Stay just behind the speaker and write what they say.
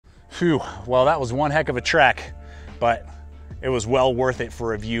Phew, well, that was one heck of a trek, but it was well worth it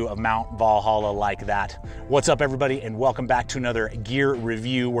for a view of Mount Valhalla like that. What's up, everybody, and welcome back to another gear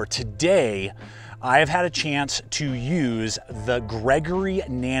review, where today I have had a chance to use the Gregory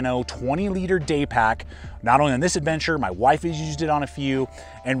Nano 20-liter day pack, not only on this adventure, my wife has used it on a few,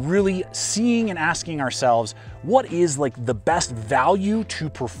 and really seeing and asking ourselves, what is like the best value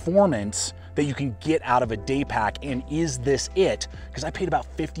to performance that you can get out of a day pack, and is this it? Because I paid about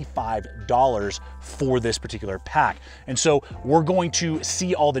 $55 for this particular pack. And so we're going to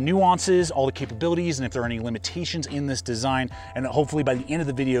see all the nuances, all the capabilities, and if there are any limitations in this design. And hopefully by the end of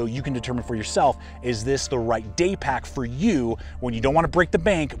the video, you can determine for yourself, is this the right day pack for you when you don't want to break the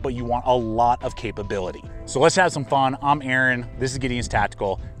bank, but you want a lot of capability? So let's have some fun. I'm Aaron, this is Gideon's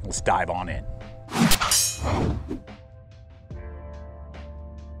Tactical. Let's dive on in.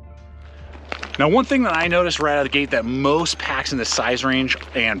 Now, one thing that I noticed right out of the gate that most packs in this size range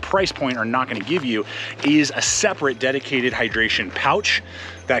and price point are not going to give you is a separate dedicated hydration pouch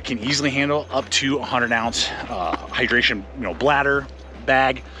that can easily handle up to 100-ounce hydration, bladder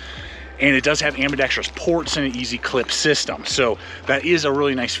bag. And it does have ambidextrous ports and an easy clip system. So that is a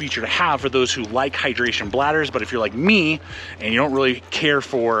really nice feature to have for those who like hydration bladders. But if you're like me and you don't really care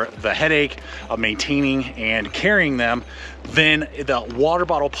for the headache of maintaining and carrying them, then the water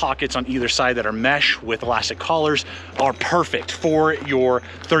bottle pockets on either side that are mesh with elastic collars are perfect for your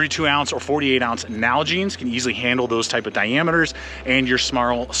 32-ounce or 48-ounce Nalgene's. Can easily handle those type of diameters, and your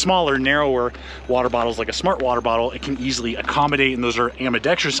smaller, narrower water bottles like a smart water bottle, it can easily accommodate, and those are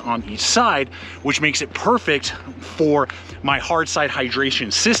ambidextrous on each side, which makes it perfect for my Hardside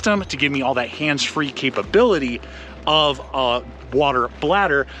hydration system to give me all that hands-free capability of a water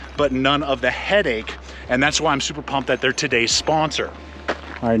bladder, but none of the headache. And that's why I'm super pumped that they're today's sponsor.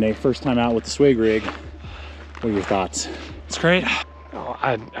 All right, Nate, first time out with the swig rig. What are your thoughts? It's great. Oh,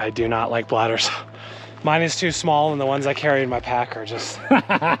 I do not like bladders. Mine is too small, and the ones I carry in my pack are just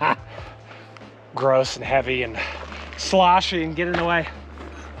gross and heavy and sloshy and get in the way.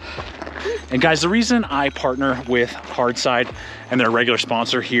 And guys, the reason I partner with Hardside and they're a regular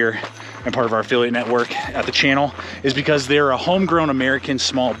sponsor here and part of our affiliate network at the channel is because they're a homegrown American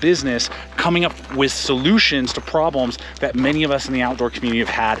small business coming up with solutions to problems that many of us in the outdoor community have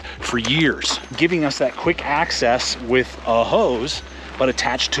had for years, giving us that quick access with a hose, but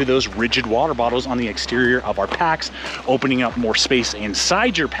attached to those rigid water bottles on the exterior of our packs, opening up more space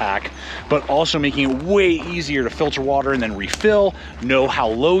inside your pack, but also making it way easier to filter water and then refill, know how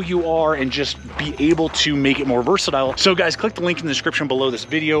low you are, and just be able to make it more versatile. So guys, click the link in the description below this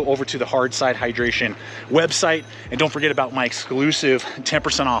video over to the Hardside Hydration website, and don't forget about my exclusive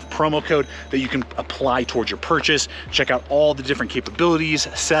 10% off promo code that you can apply towards your purchase. Check out all the different capabilities,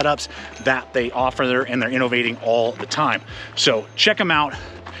 setups that they offer there, and they're innovating all the time. So check them out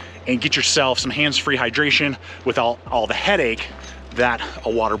and get yourself some hands-free hydration without all the headache that a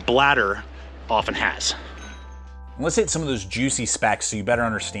water bladder often has. Let's hit some of those juicy specs so you better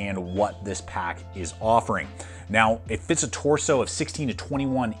understand what this pack is offering. Now, it fits a torso of 16 to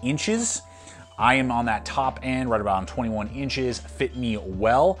 21 inches. I am on that top end, right about 21 inches, fit me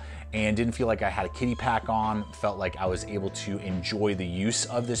well, and didn't feel like I had a kiddie pack on. Felt like I was able to enjoy the use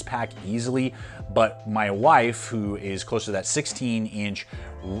of this pack easily. But my wife, who is close to that 16-inch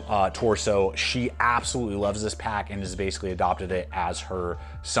torso, she absolutely loves this pack and has basically adopted it as her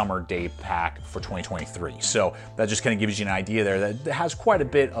summer day pack for 2023. So that just kind of gives you an idea there that it has quite a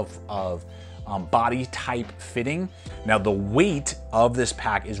bit of body type fitting. Now, the weight of this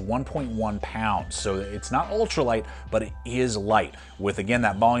pack is 1.1 pounds, so it's not ultralight, but it is light, with again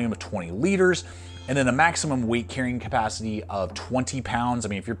that volume of 20 liters, and then a maximum weight carrying capacity of 20 pounds. I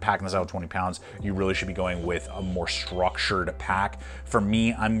mean, if you're packing this out with 20 pounds, you really should be going with a more structured pack. For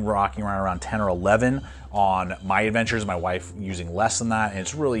me, I'm rocking around 10 or 11 on my adventures. My wife using less than that, and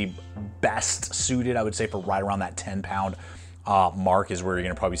it's really best suited, I would say, for right around that 10-pound mark is where you're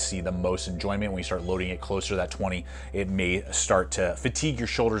gonna probably see the most enjoyment. When you start loading it closer to that 20, it may start to fatigue your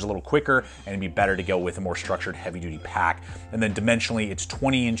shoulders a little quicker, and it'd be better to go with a more structured heavy-duty pack. And then dimensionally, it's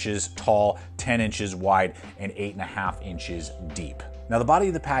 20 inches tall, 10 inches wide, and 8.5 inches deep. Now, the body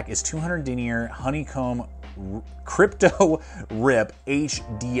of the pack is 200 denier honeycomb crypto rip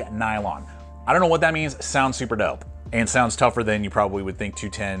HD nylon. I don't know what that means. Sounds super dope, and sounds tougher than you probably would think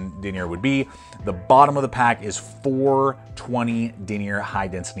 210 denier would be. The bottom of the pack is 420 denier high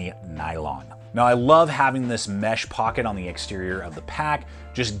density nylon. Now, I love having this mesh pocket on the exterior of the pack.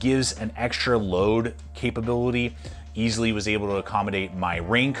 Just gives an extra load capability. Easily was able to accommodate my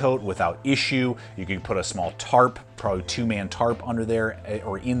raincoat without issue. You could put a small tarp, probably 2-man tarp under there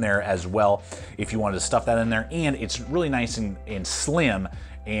or in there as well if you wanted to stuff that in there. And it's really nice and slim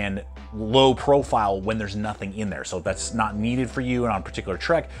and low profile when there's nothing in there. So if that's not needed for you and on a particular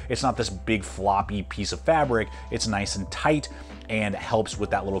trek, it's not this big floppy piece of fabric. It's nice and tight and helps with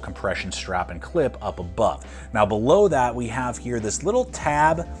that little compression strap and clip up above. Now below that, we have here this little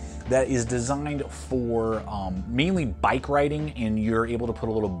tab that is designed for mainly bike riding, and you're able to put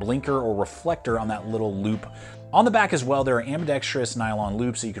a little blinker or reflector on that little loop. On the back as well, there are ambidextrous nylon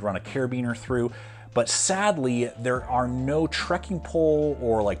loops that you could run a carabiner through. But sadly, there are no trekking pole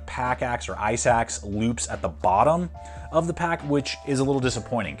or like pack axe or ice axe loops at the bottom of the pack, which is a little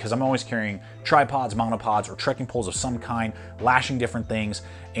disappointing because I'm always carrying tripods, monopods, or trekking poles of some kind, lashing different things,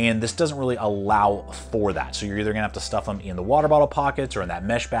 and this doesn't really allow for that. So you're either gonna have to stuff them in the water bottle pockets or in that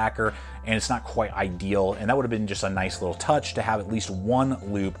mesh backer, and it's not quite ideal, and that would have been just a nice little touch to have at least one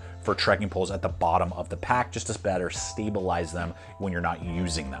loop for trekking poles at the bottom of the pack, just to better stabilize them when you're not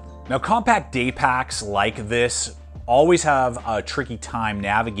using them. Now, compact day packs like this always have a tricky time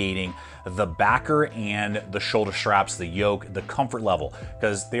navigating the backer and the shoulder straps, the yoke, the comfort level,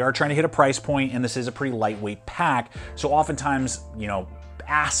 because they are trying to hit a price point, and this is a pretty lightweight pack. So oftentimes, you know,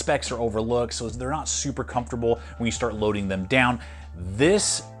 aspects are overlooked, so they're not super comfortable when you start loading them down.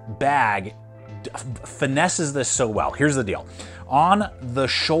 This bag finesses this so well. Here's the deal. On the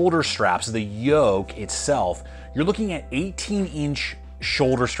shoulder straps, the yoke itself, you're looking at 18-inch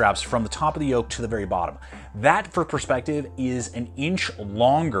shoulder straps from the top of the yoke to the very bottom. That, for perspective, is an inch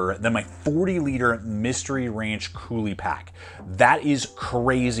longer than my 40-liter Mystery Ranch Coulee pack. That is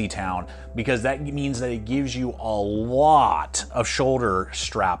crazy town, because that means that it gives you a lot of shoulder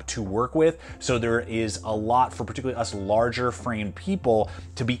strap to work with. So there is a lot for particularly us larger framed people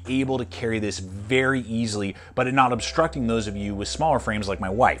to be able to carry this very easily, but it not obstructing those of you with smaller frames like my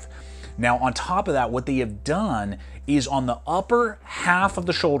wife. Now, on top of that, what they have done is on the upper half of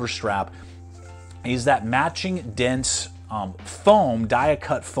the shoulder strap is that matching dense foam,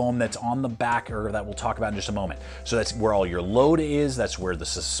 die-cut foam that's on the back, or that we'll talk about in just a moment. So that's where all your load is, that's where the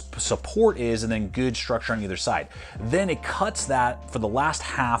support is, and then good structure on either side. Then it cuts that for the last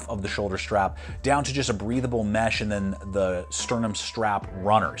half of the shoulder strap down to just a breathable mesh, and then the sternum strap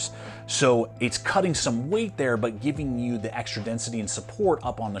runners. So it's cutting some weight there, but giving you the extra density and support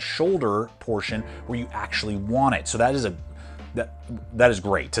up on the shoulder portion where you actually want it. So that is that is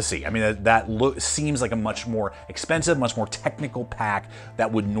great to see. I mean, that seems like a much more expensive, much more technical pack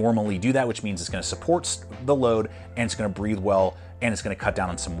that would normally do that, which means it's going to support the load, and it's going to breathe well, and it's going to cut down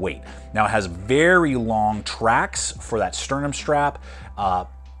on some weight. Now, it has very long tracks for that sternum strap.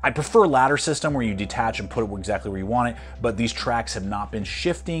 I prefer ladder system where you detach and put it exactly where you want it, but these tracks have not been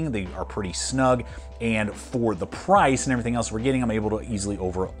shifting. They are pretty snug, and for the price and everything else we're getting, I'm able to easily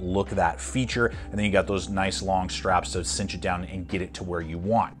overlook that feature. And then you got those nice long straps to cinch it down and get it to where you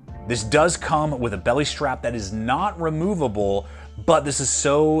want. This does come with a belly strap that is not removable, but this is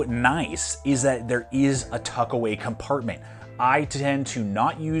so nice, is that there is a tuck away compartment. I tend to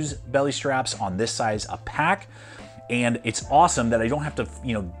not use belly straps on this size a pack, and it's awesome that I don't have to,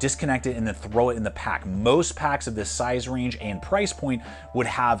 you know, disconnect it and then throw it in the pack. Most packs of this size range and price point would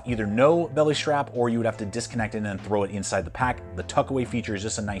have either no belly strap, or you would have to disconnect it and then throw it inside the pack. The tuckaway feature is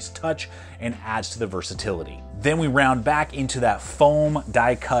just a nice touch and adds to the versatility. Then we round back into that foam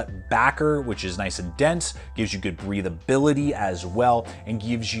die-cut backer, which is nice and dense, gives you good breathability as well, and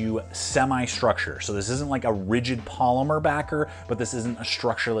gives you semi-structure. So this isn't like a rigid polymer backer, but this isn't a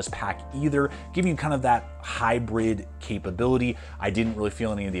structureless pack either, giving you kind of that hybrid capability. I didn't really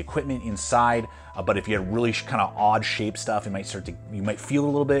feel any of the equipment inside, but if you had really kind of odd shaped stuff, you might feel it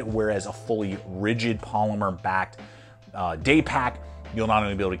a little bit, whereas a fully rigid polymer backed day pack, you'll not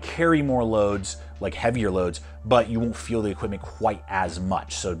only be able to carry more loads, like heavier loads, but you won't feel the equipment quite as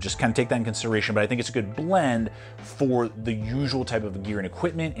much. So just kind of take that in consideration, but I think it's a good blend for the usual type of gear and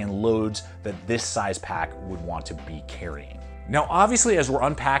equipment and loads that this size pack would want to be carrying. Now, obviously, as we're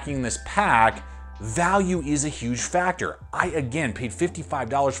unpacking this pack, value is a huge factor. I, again, paid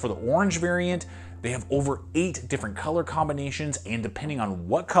 $55 for the orange variant. They have over 8 different color combinations, and depending on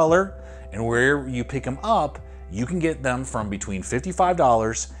what color and where you pick them up, you can get them from between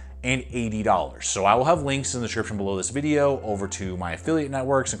 $55 and $80. So I will have links in the description below this video over to my affiliate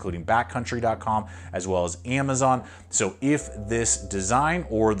networks, including backcountry.com, as well as Amazon. So if this design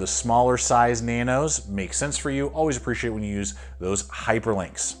or the smaller size nanos makes sense for you, always appreciate when you use those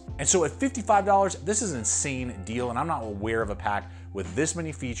hyperlinks. And so at $55, this is an insane deal, and I'm not aware of a pack with this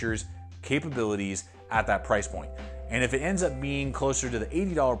many features, capabilities at that price point. And if it ends up being closer to the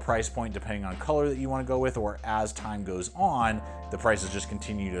 $80 price point, depending on color that you want to go with, or as time goes on, the prices just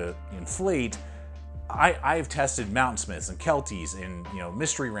continue to inflate. I've tested Mountain Smiths and Keltys and, you know,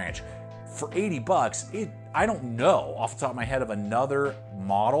 Mystery Ranch. For 80 bucks, I don't know off the top of my head of another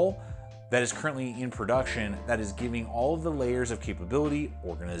model that is currently in production that is giving all of the layers of capability,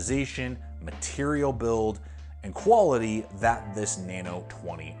 organization, material build, and quality that this Nano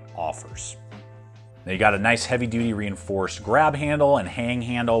 20 offers. Now you got a nice heavy duty reinforced grab handle and hang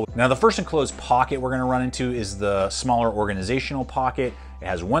handle. Now the first enclosed pocket we're gonna run into is the smaller organizational pocket. It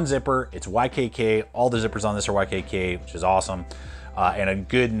has one zipper, it's YKK, all the zippers on this are YKK, which is awesome. And a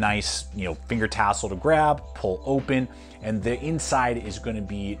good, nice, finger tassel to grab, pull open, and the inside is going to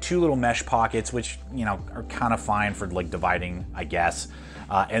be two little mesh pockets, which are kind of fine for like dividing, I guess.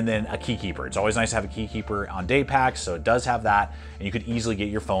 And then a key keeper. It's always nice to have a key keeper on day packs, so it does have that, and you could easily get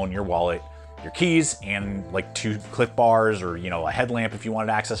your phone, your wallet, your keys, and like 2 Clif bars, or a headlamp if you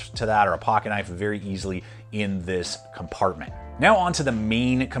wanted access to that, or a pocket knife very easily in this compartment. Now onto the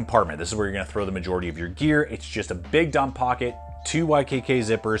main compartment. This is where you're going to throw the majority of your gear. It's just a big dump pocket. 2 YKK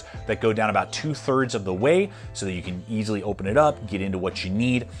zippers that go down about 2/3 of the way so that you can easily open it up, get into what you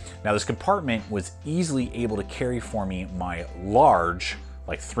need. Now this compartment was easily able to carry for me my large,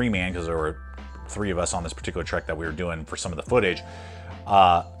 like 3-man, because there were 3 of us on this particular trek that we were doing for some of the footage,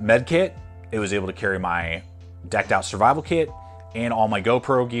 med kit. It was able to carry my decked out survival kit and all my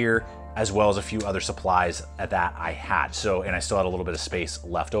GoPro gear, as well as a few other supplies that I had. So, and I still had a little bit of space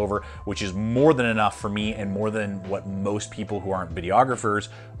left over, which is more than enough for me and more than what most people who aren't videographers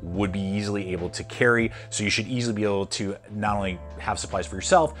would be easily able to carry. So you should easily be able to not only have supplies for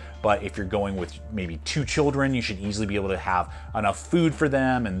yourself, but if you're going with maybe 2 children, you should easily be able to have enough food for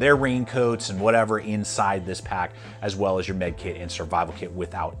them and their raincoats and whatever inside this pack, as well as your med kit and survival kit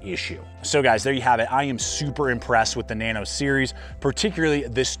without issue. So guys, there you have it. I am super impressed with the Nano series, particularly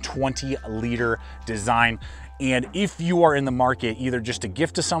this 20-liter design. And if you are in the market, either just to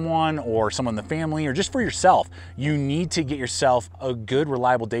gift to someone or someone in the family or just for yourself, you need to get yourself a good,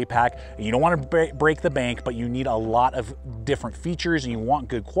 reliable day pack. You don't want to break the bank, but you need a lot of different features and you want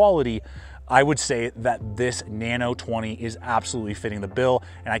good quality. I would say that this Nano 20 is absolutely fitting the bill,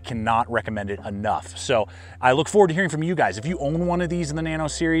 and I cannot recommend it enough. So I look forward to hearing from you guys. If you own one of these in the Nano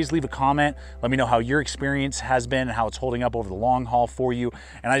series, leave a comment. Let me know how your experience has been and how it's holding up over the long haul for you.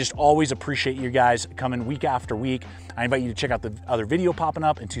 And I just always appreciate you guys coming week after week. I invite you to check out the other video popping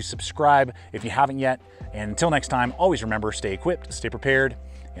up and to subscribe if you haven't yet. And until next time, always remember, stay equipped, stay prepared,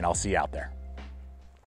 and I'll see you out there.